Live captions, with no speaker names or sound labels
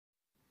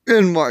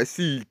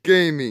NYC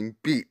Gaming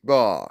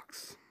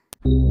Beatbox.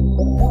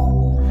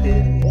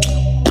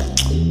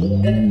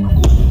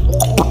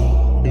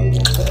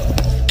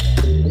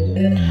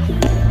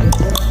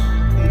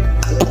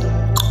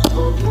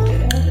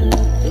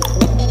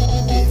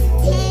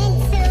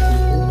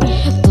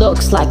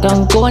 Looks like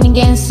I'm going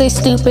against a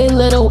stupid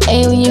little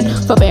alien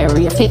from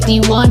Area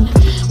 51.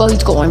 Well,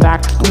 he's going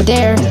back over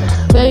there,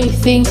 but he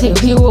thinks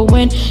he will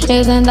win.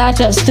 Isn't that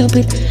just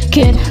stupid,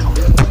 kid?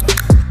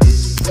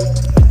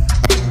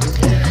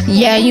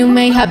 Yeah, you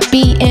may have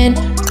beaten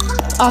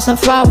awesome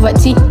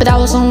poverty, but that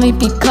was only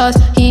because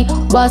he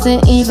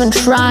wasn't even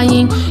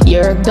trying.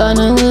 You're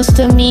gonna lose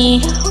to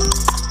me.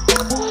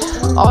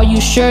 Are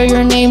you sure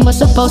your name was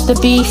supposed to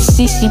be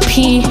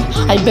CCP?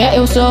 I bet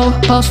it was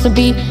supposed to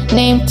be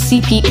named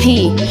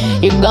CPP.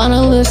 You're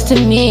gonna lose to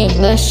me.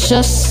 Let's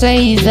just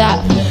say that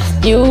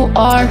you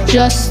are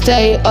just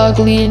a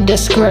ugly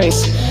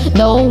disgrace.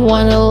 No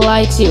one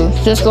likes you.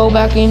 Just go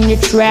back in your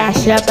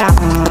trash.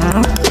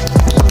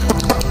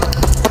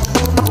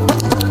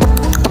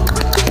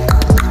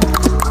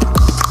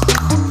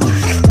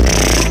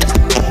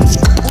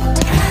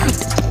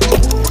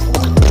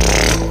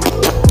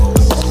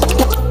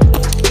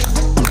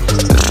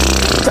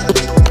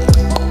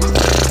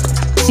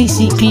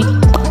 CCP,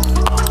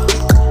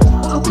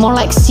 more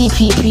like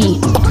CPP.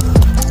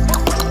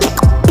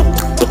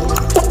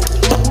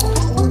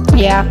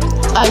 Yeah,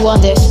 I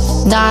won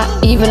this.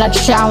 Not even a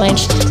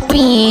challenge.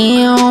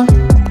 Bam.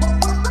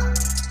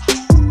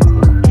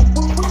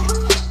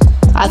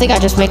 I think I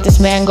just make this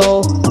man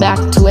go back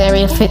to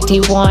Area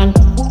 51.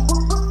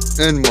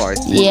 NYC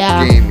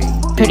Yeah,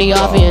 Gaming pretty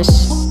Beatbox.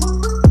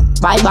 obvious.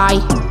 Bye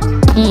bye.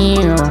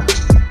 Yeah.